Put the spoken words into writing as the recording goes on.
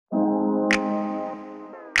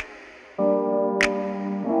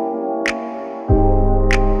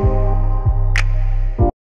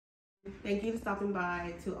stopping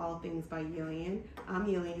by to All Things by Yillian. I'm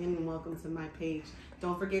Yillian and welcome to my page.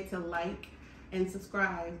 Don't forget to like and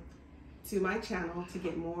subscribe to my channel to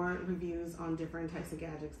get more reviews on different types of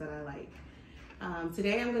gadgets that I like.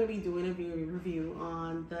 Today I'm going to be doing a review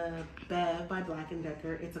on the Bev by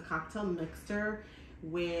Black+Decker. It's a cocktail mixer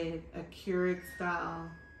with a Keurig style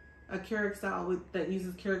that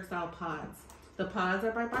uses Keurig style pods. The pods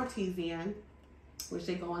are by Bartesian, which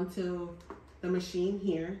they go into the machine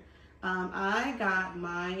here. I got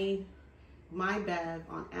my Bev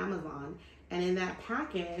on Amazon, and in that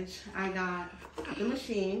package I got the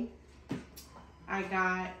machine, I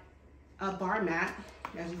got a bar mat,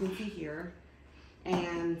 as you can see here,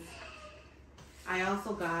 and I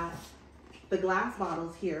also got the glass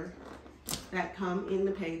bottles here that come in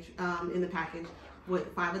the package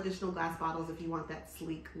with 5 additional glass bottles if you want that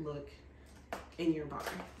sleek look in your bar.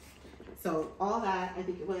 So all that, I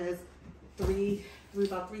think it was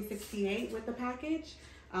about $3.68 with the package.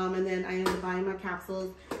 And then I ended up buying my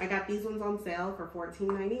capsules. I got these ones on sale for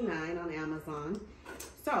 $14.99 on Amazon.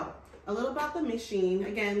 So a little about the machine.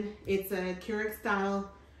 Again, it's a Keurig style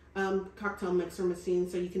cocktail mixer machine,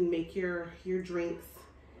 so you can make your drinks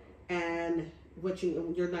and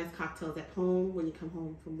your nice cocktails at home when you come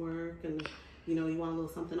home from work, and you know you want a little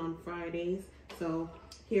something on Fridays. So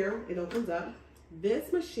here it opens up.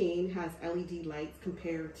 This machine has LED lights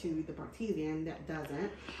compared to the Bartesian that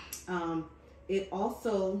doesn't. It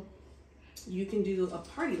also, you can do a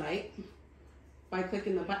party light by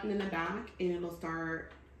clicking the button in the back and it'll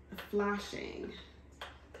start flashing.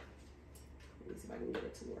 Let me see if I can get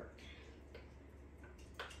it to work.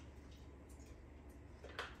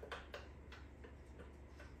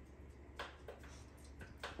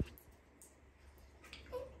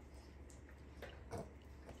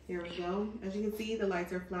 Here we go. As you can see, the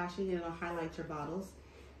lights are flashing and it'll highlight your bottles.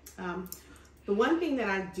 The one thing that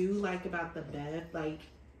I do like about the Bev, like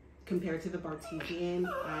compared to the Bartesian,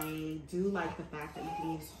 I do like the fact that you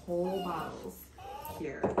can use whole bottles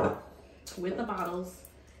here. With the bottles,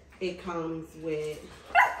 it comes with,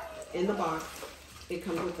 in the box, it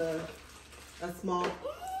comes with a small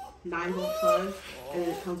 9-volt plug, and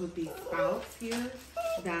it comes with these spouts here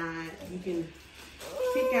that you can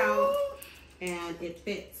pick out, and it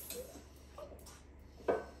fits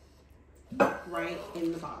right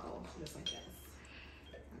in the bottle, just like this.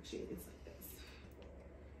 Actually, it's like this.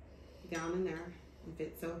 Down in there and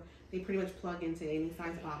fit. So they pretty much plug into any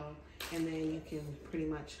size bottle, and then you can pretty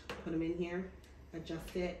much put them in here,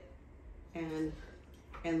 adjust it, and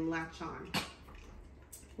latch on.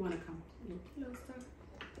 You want to come a little closer?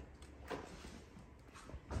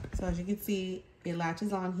 So as you can see, it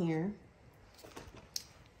latches on here.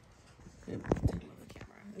 It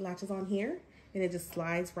latches on here, and it just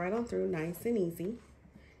slides right on through, nice and easy.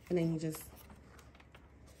 And then you just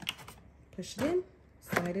push it in,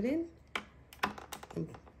 slide it in, and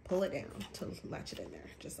pull it down to latch it in there,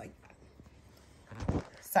 just like that.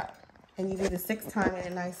 So, and you do this 6 times, and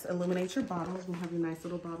it nice illuminates your bottles. You have your nice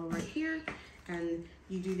little bottle right here, and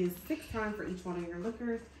you do this 6 times for each one of your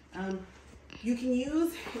liquors. You can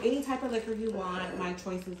use any type of liquor you want. My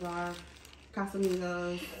choices are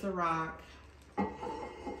Casamigos, Ciroc,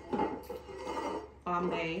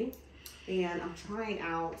 Bombay, and I'm trying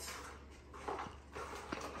out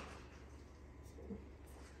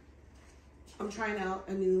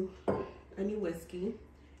a new whiskey.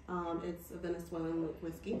 It's a Venezuelan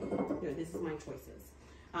whiskey. Here, this is my choices.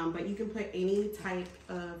 But you can put any type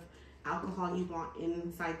of alcohol you want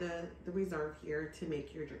inside the reserve here to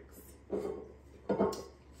make your drinks.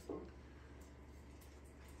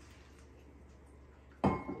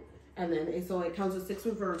 And then, so it comes with 6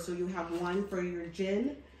 reserves. So you have 1 for your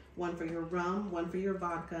gin, 1 for your rum, 1 for your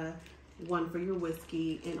vodka, 1 for your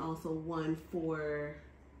whiskey, and also 1 for,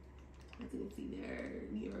 as you can see there,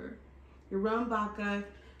 your rum, vodka,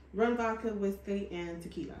 whiskey, and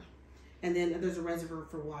tequila. And then there's a reservoir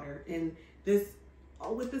for water. And this,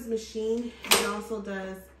 with this machine, it also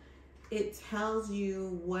does, it tells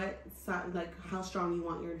you what side, like how strong you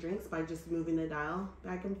want your drinks by just moving the dial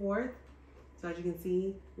back and forth. So as you can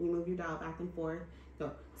see, you move your dial back and forth.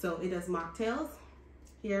 So it does mocktails.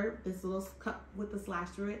 Here, this little cup with the slash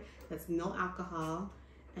through it, that's no alcohol.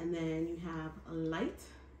 And then you have a light,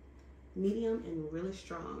 medium, and really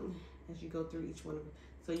strong as you go through each one of them.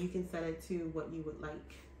 So you can set it to what you would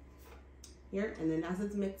like here. And then as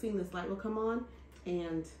it's mixing, this light will come on,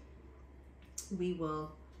 and we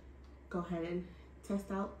will go ahead and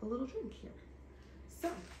test out a little drink here.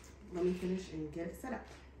 So let me finish and get it set up.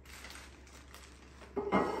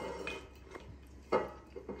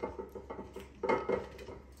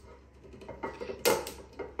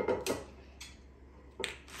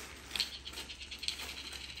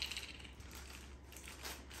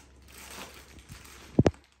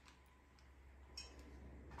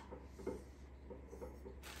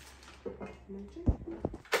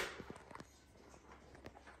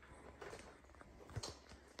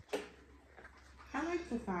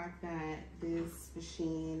 the fact that this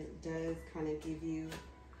machine does kind of give you,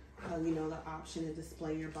 you know, the option to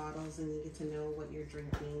display your bottles and you get to know what you're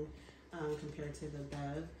drinking compared to the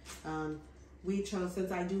Bev. We chose,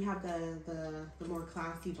 since I do have the more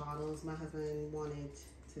classy bottles, my husband wanted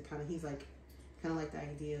to kind of, he's like, kind of like the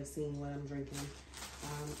idea of seeing what I'm drinking.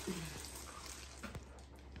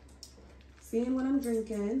 Seeing what I'm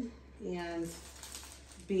drinking and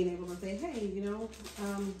being able to say, hey, you know,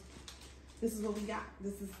 this is what we got.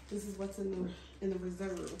 This is what's in the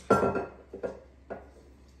reserve.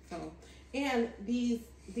 So, and these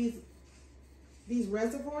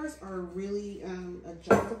reservoirs are really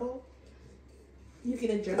adjustable. You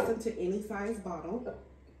can adjust them to any size bottle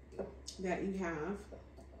that you have.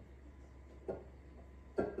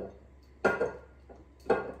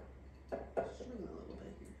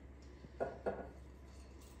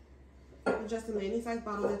 Adjust them to any size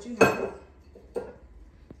bottle that you have.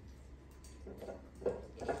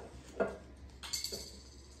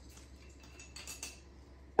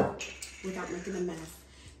 Without making a mess.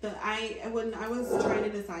 But when I was trying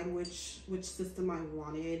to decide which system I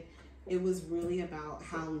wanted, it was really about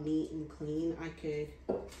how neat and clean I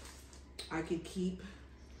could keep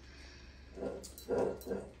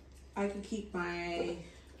my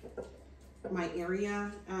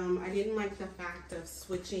area. I didn't like the fact of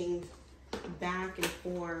switching back and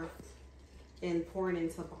forth and pouring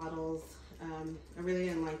into bottles. I really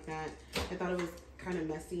didn't like that. I thought it was kind of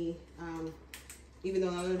messy. Even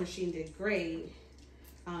though the other machine did great,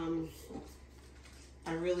 I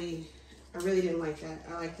really didn't like that.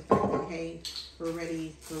 I like the fact that, hey, we're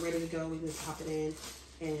ready to go. We can pop it in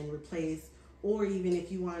and replace. Or even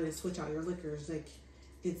if you wanted to switch out your liquors, like,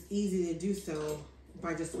 it's easy to do so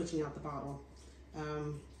by just switching out the bottle. I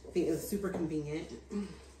think it's super convenient.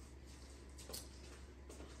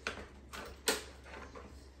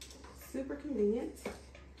 Super convenient.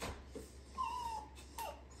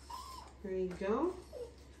 There you go.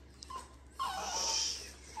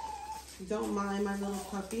 Don't mind my little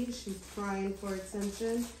puppy. She's crying for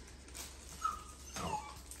attention.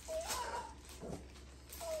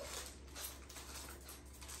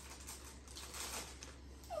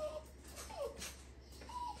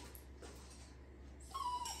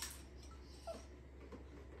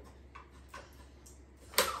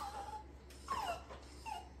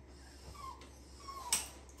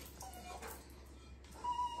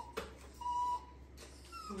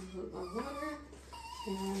 Water.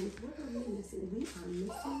 And what are we missing? We are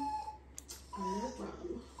missing a little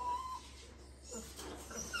rum.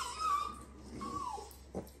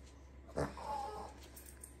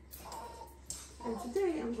 And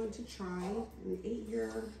today I'm going to try an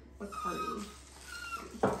 8-year Bacardi.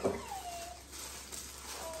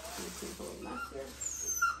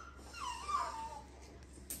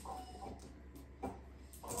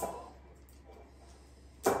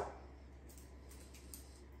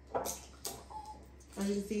 As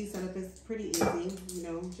you can see, setup is pretty easy, you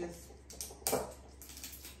know, just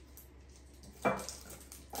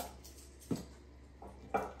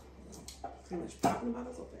pretty much popping the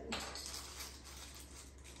bottles open.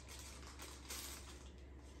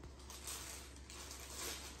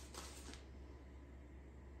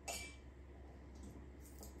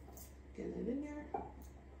 Getting it in there,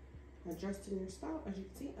 adjusting your spout, as you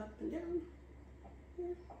can see, up and down,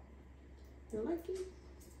 here, your liking.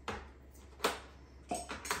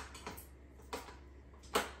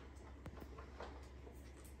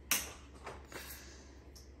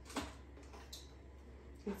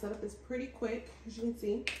 The setup is pretty quick, as you can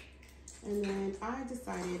see. And then I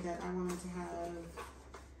decided that I wanted to have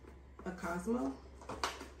a Cosmo.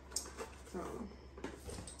 So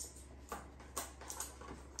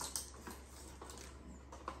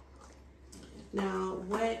now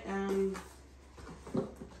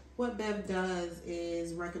what Bev does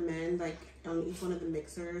is recommend, like, on each one of the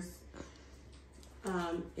mixers,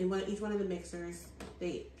 each one of the mixers,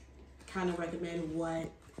 they kind of recommend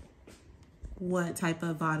what type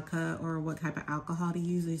of vodka or what type of alcohol to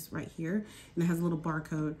use. Is right here, and it has a little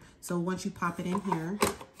barcode. So once you pop it in here,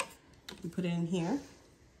 you put it in here,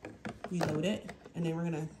 you load it, and then we're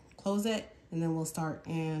gonna close it, and then we'll start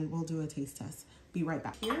and we'll do a taste test. Be right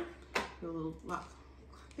back. Here, put a little lock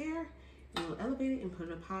there, and we'll elevate it and put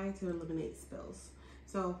it up high to eliminate spills.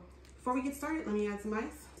 So before we get started, let me add some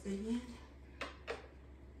ice. And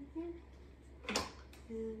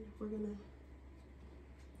we're gonna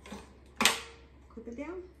clip it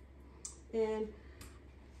down. And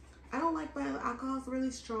I don't like my alcohols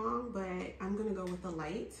really strong, but I'm gonna go with the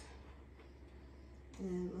light.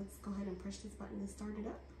 And let's go ahead and push this button and start it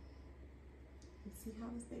up and see how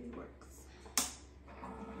this baby works.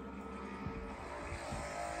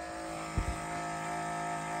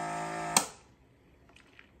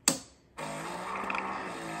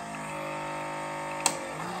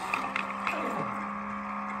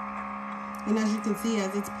 And as you can see,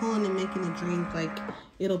 as it's pulling and making the drink, like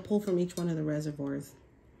it'll pull from each one of the reservoirs.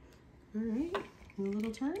 All right, a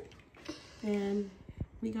little turn. And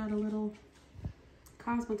we got a little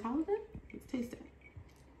cosmetologist. Let's taste it.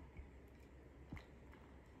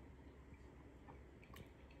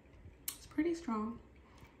 It's pretty strong.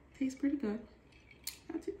 Tastes pretty good.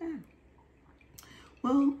 Not too bad.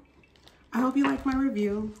 Well, I hope you liked my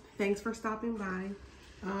review. Thanks for stopping by.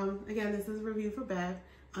 Again, this is a review for Bev,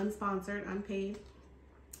 unsponsored, unpaid,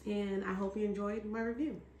 and I hope you enjoyed my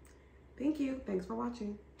review. Thank you. Thanks for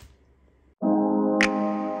watching.